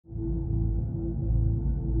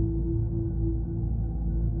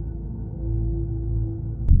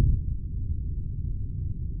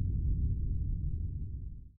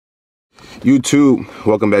YouTube,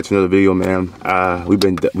 welcome back to another video, man. We've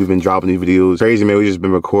been dropping these videos. Crazy, man. We just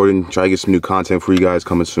been recording, try to get some new content for you guys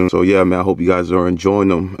coming soon. So yeah, man, I hope you guys are enjoying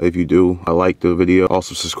them. If you do, I like the video.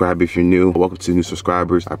 Also subscribe if you're new. Welcome to the new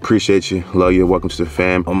subscribers. I appreciate you, love you, welcome to the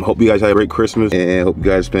fam. Hope you guys had a great Christmas and hope you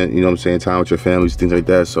guys spent, you know what I'm saying, time with your families, things like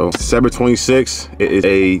that. So December 26th, it is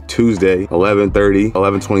a Tuesday,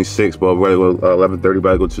 11:26, but we're gonna go 11:30,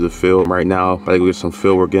 but I go to the field right now. I go get some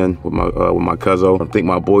field work in with my cousin. I think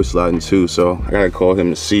my boy's sliding too, so I gotta call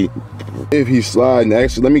him to see if he's sliding.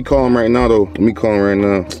 Actually, let me call him right now though. Let me call him right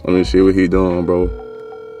now. Let me see what he doing, bro.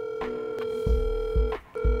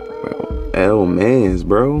 L mans,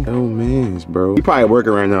 bro. He probably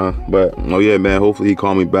working right now, but oh yeah, man. Hopefully he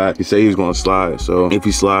called me back. He said he was gonna slide, so if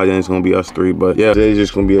he slide, then it's gonna be us three. But yeah, today's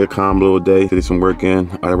just gonna be a calm little day. Get some work in.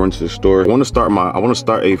 I run to the store. I want to start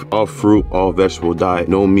a all fruit, all vegetable diet.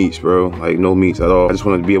 No meats, bro. Like no meats at all. I just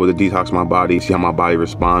want to be able to detox my body, see how my body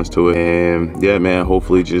responds to it, and yeah, man.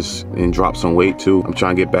 Hopefully and drop some weight too. I'm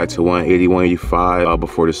trying to get back to 180, 185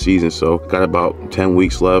 before the season. So got about 10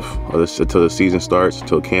 weeks left until the season starts,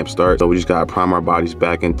 until camp starts. So we just gotta prime our bodies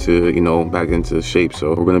back into, back into shape.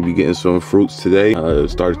 So we're gonna be getting some fruits today.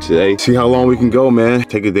 Started today. See how long we can go, man.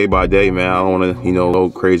 Take it day by day, man. I don't want to, go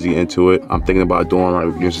crazy into it. I'm thinking about doing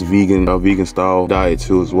like just vegan style diet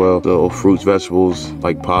too as well. So fruits, vegetables,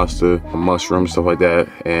 like pasta, mushrooms, stuff like that,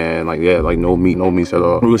 and like no meats at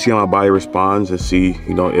all. We're gonna see how my body responds and see,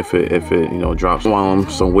 if it drops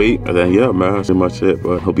some weight, and then yeah, man, that's pretty much it.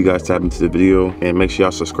 But hope you guys tap into the video and make sure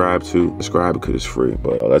y'all subscribe because it's free.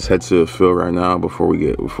 But let's head to the field right now before we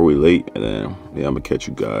late, and then yeah, I'm gonna catch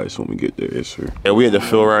you guys when we get there. Yes, sir. Yeah, we at the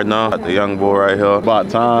field right now. Got the young boy right here. About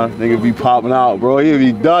time, nigga be popping out, bro. He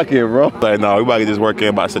be ducking, bro. Like, no, we about to get this work in.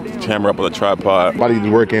 About to set the camera up on the tripod. About to get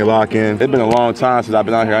this work in, lock in. It's been a long time since I've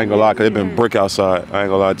been out here. I ain't gonna lie, cause it's been brick outside. I ain't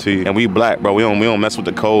gonna lie to you. And we black, bro. We don't mess with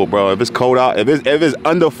the cold, bro. If it's cold out, if it's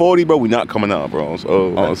under 40, bro, we not coming out, bro.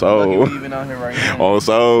 So even out here right now.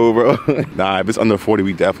 Bro. Nah, if it's under 40,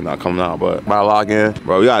 we definitely not coming out. But by lock in,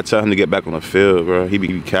 bro, we gotta tell him to get back on the field, bro. He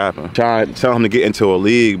be capping. Trying to tell him to get into a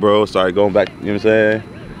league, bro. Start going back, you know what I'm saying?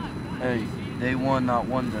 Hey, day one, not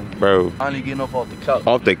wondering. Bro. Finally getting up off the couch.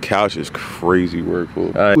 Off the couch is crazy work, fool.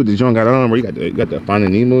 Alright, what the joint got on, bro? You got the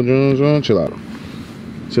Finding Nemo joints on? Chill out.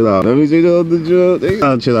 Chill out. Let me see the other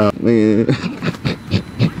joint. Chill out, man.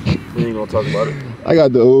 We ain't gonna talk about it. I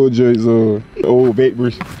got the old joints on. The old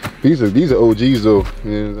vapors. These are OGs though. You know what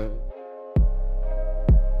I'm saying?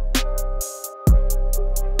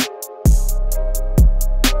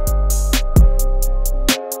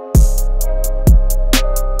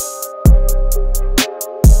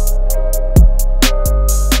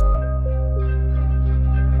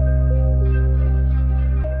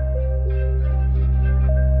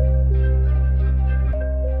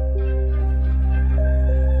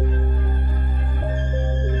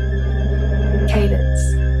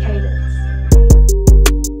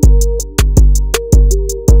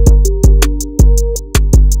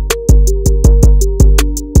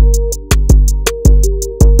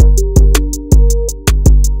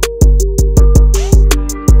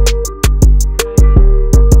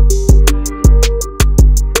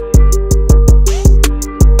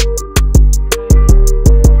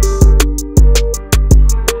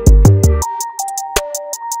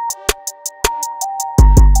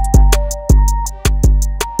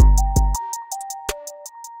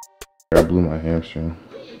 I blew my hamstring.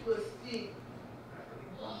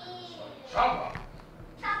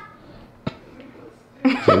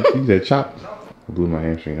 You said chop? I blew my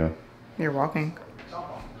hamstring, huh? You're walking.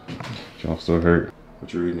 Y'all still hurt.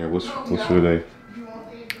 What you reading there? What's for today?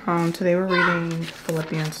 Today we're reading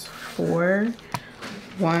Philippians 4,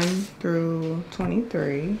 1 through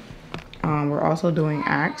 23. We're also doing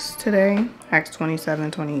Acts today. Acts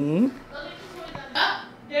 27, 28.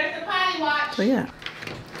 So yeah.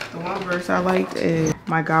 The one verse I liked is,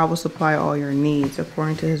 "My God will supply all your needs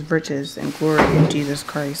according to his riches and glory in Jesus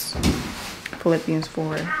Christ." Philippians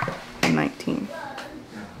 4:19.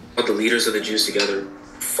 The leaders of the Jews together,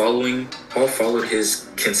 Paul followed his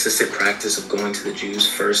consistent practice of going to the Jews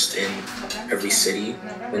first in every city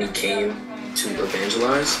when he came to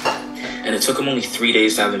evangelize. And it took him only 3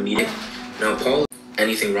 days to have a meeting. Now, Paul did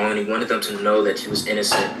anything wrong, and he wanted them to know that he was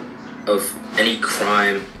innocent of any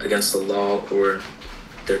crime against the law or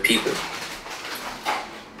their people.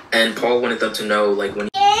 And Paul wanted them to know, like, when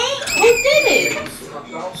who did it?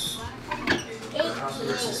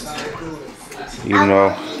 Even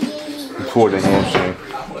though we pulled the hamstring,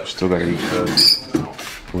 still gotta eat good.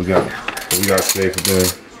 We got today for dinner.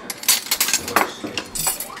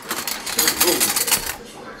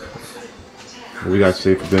 What we got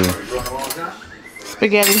today for dinner?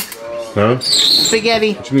 Spaghetti. Huh?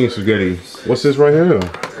 Spaghetti. What you mean spaghetti? What's this right here?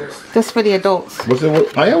 This for the adults. What's it?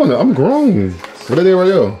 What? I'm grown. What are they right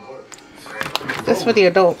here? This for the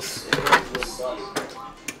adults.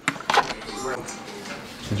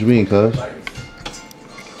 What you mean, cuz?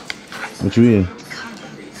 What you mean?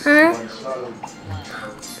 Huh?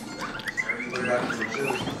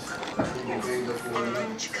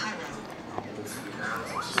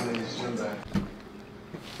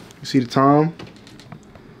 You see the time?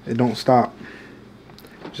 It don't stop.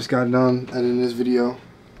 Just got done editing this video.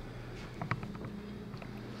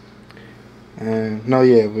 And but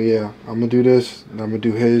yeah, I'm gonna do this, and I'm gonna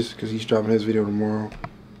do his, cause he's dropping his video tomorrow.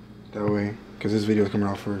 That way, cause his video's coming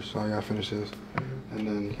out first, so I gotta finish this. And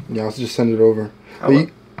then, yeah, I'll just send it over.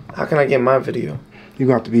 How can I get my video? You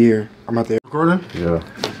gonna have to be here. I'm out there recording. Yeah.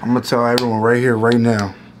 I'm gonna tell everyone right here, right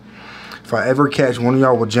now. If I ever catch one of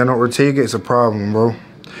y'all with Jenna Ortega, it's a problem, bro.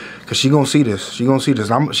 Cause she gonna see this. She gonna see this.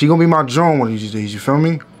 She gonna be my drone one of these days. You feel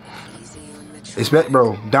me? Expect,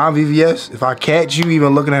 bro. Don VVS. If I catch you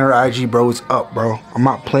even looking at her IG, bro, it's up, bro. I'm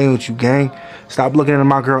not playing with you, gang. Stop looking at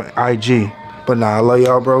my girl IG. But nah, I love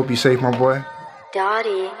y'all, bro. Be safe, my boy.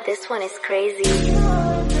 Dottie, this one is crazy.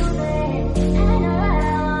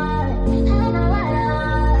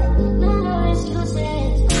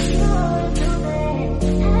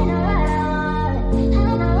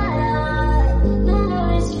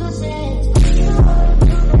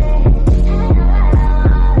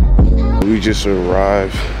 We just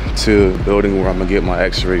arrived to the building where I'm gonna get my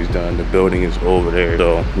x-rays done. The building is over there.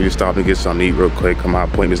 So we just stopped to get something to eat real quick. My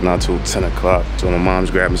appointment's not till 10 o'clock. So my mom's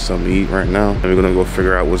grabbing something to eat right now. And we're gonna go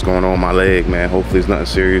figure out what's going on with my leg, man. Hopefully it's nothing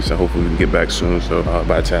serious, and hopefully we can get back soon. So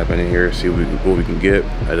about to tap in here, see what we can get.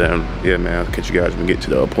 And then, yeah, man, I'll catch you guys when we get to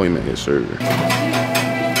the appointment. Yes, sir.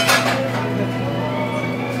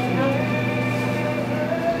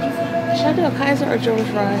 Should I do a Kaiser or Jewish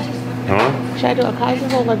fries? Huh? Should I do a Kaiser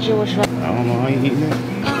roll or Jewish fries? I don't know, I ain't eating it.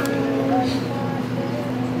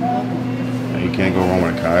 You can't go wrong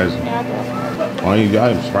with a Kaiser. Why don't you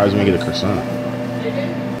guys, I'm surprised when you get a croissant.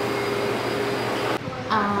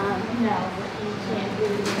 No, you can't do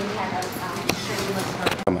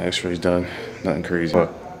Got my x-rays done, nothing crazy.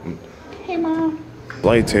 But Hey, Mom.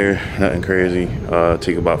 light tear, nothing crazy.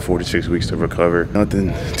 Take about 4 to 6 weeks to recover.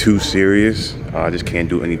 Nothing too serious. I just can't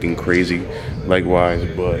do anything crazy leg-wise,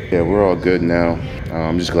 but yeah, we're all good now.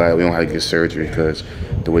 I'm just glad we don't have to get surgery, because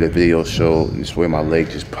the way the video showed, this way my leg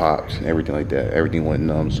just popped and everything like that. Everything went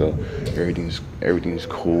numb, so everything's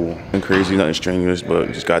cool. Nothing crazy, nothing strenuous,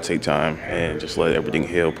 but just gotta take time and just let everything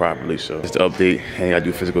heal properly. So just to update, and I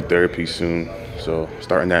do physical therapy soon, so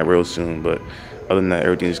starting that real soon. But other than that,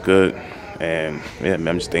 everything's good. And yeah, man,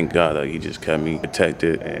 I'm just thank God that he just kept me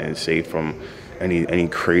protected and safe from any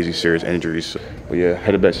crazy serious injuries. But yeah,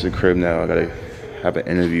 headed back to the crib now. I gotta have an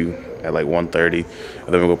interview at like 1:30.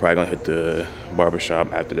 And then we're probably gonna hit the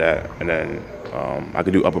barbershop after that. And then I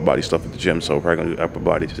could do upper body stuff at the gym, so we're probably gonna do upper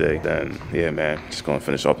body today. Then yeah, man, just gonna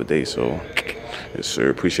finish off the day. So yes, sir.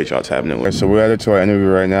 Appreciate y'all tapping in. Right, so we're headed to our interview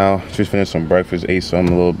right now. Just finished some breakfast, ate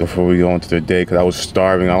something a little before we go into the day, because I was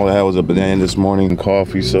starving. All I had was a banana this morning and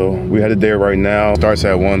coffee. So we headed there right now. Starts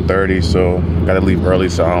at 1:30, so gotta leave early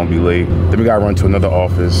so I don't be late. Then we gotta run to another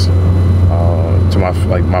office. To my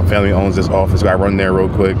family owns this office. I run there real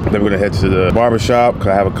quick. Then we're gonna head to the barbershop, because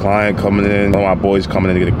I have a client coming in. One of my boys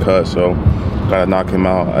coming in to get a cut, so gotta knock him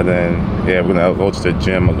out. And then yeah, we're gonna go to the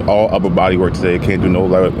gym. All upper body work today. Can't do no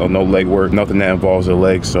leg work, nothing that involves the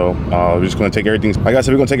legs. So we're just gonna take everything, like I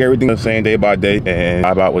said, we're gonna take everything the same day by day and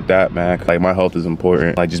vibe out with that, man. Like my health is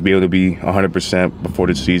important. Like just be able to be 100% before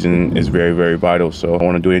the season is very, very vital. So I don't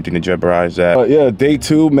want to do anything to jeopardize that. But yeah, day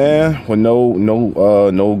 2, man, with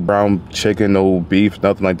no brown chicken, no beef,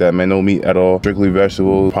 nothing like that, man. No meat at all. Strictly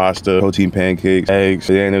vegetables, pasta, protein pancakes, eggs,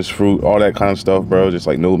 bananas, fruit, all that kind of stuff, bro. Just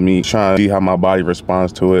like no meat. Trying to see how my body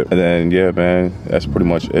responds to it. And then yeah, man, that's pretty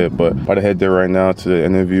much it. But I'm about to head there right now to the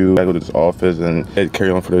interview. I go to this office and carry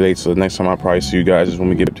on for the day. So the next time I probably see you guys is when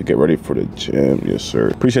we get ready for the gym. Yes, sir.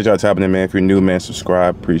 Appreciate y'all tapping in, man. If you're new, man,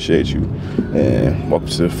 subscribe. Appreciate you. And welcome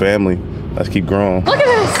to the family. Let's keep growing. Look at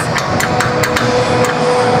this.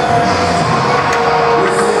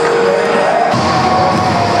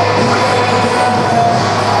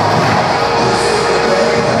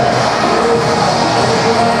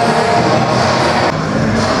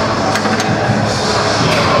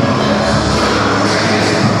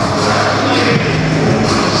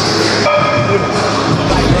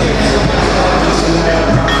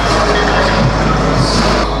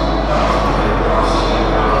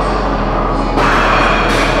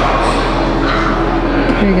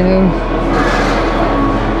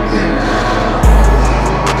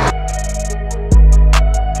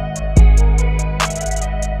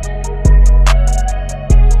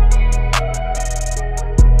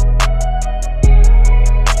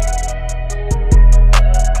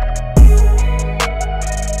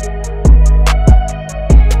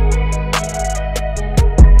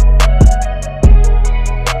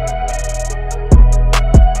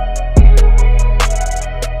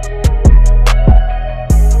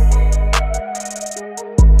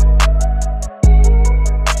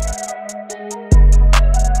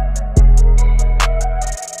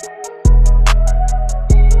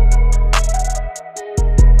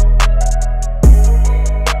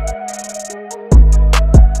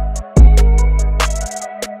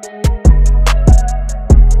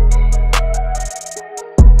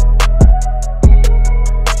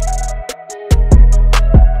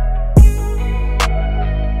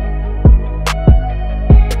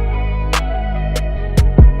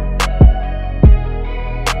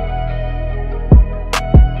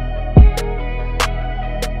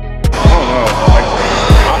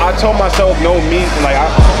 told myself no meat, and like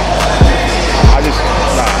I just,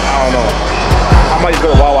 nah, I don't know. I might just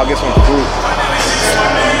go to Wawa, get some fruit.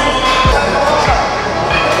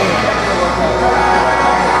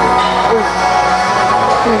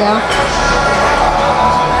 Here we go.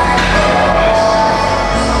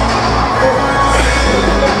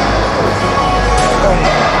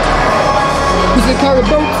 Who's gonna carry the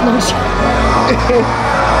boats? No,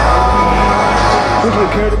 Who's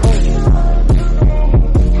gonna carry the boat?